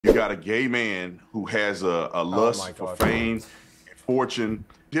You got a gay man who has a lust for fame and fortune.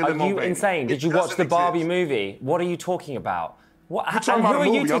 Are you insane? Did you watch the Barbie movie? What are you talking about? What, and who are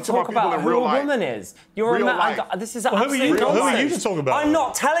you to talk about who a woman is? You're a man. This is absolute nonsense. Who are you to talk about? I'm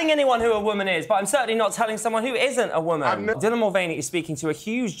not telling anyone who a woman is, but I'm certainly not telling someone who isn't a woman. Dylan Mulvaney is speaking to a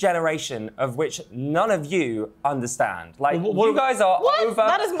huge generation of which none of you understand. Like, you guys are over...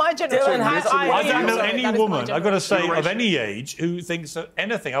 That is my generation. I don't know any woman, I've got to say, of any age who thinks that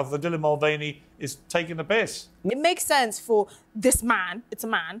anything other than Dylan Mulvaney is taking the piss. It makes sense for this man, it's a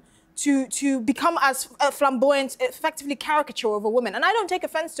man, to become as flamboyant, effectively caricature of a woman. And I don't take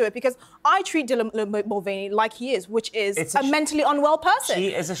offence to it because I treat Dylan Mulvaney like he is, which is a mentally unwell person.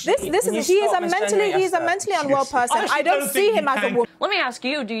 He is a he is a mentally unwell person. I don't see him as a woman. Let me ask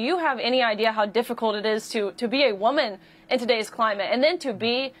you, do you have any idea how difficult it is to be a woman in today's climate, and then to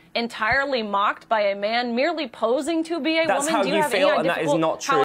be entirely mocked by a man merely posing to be a woman? That's how you feel, and that is not true.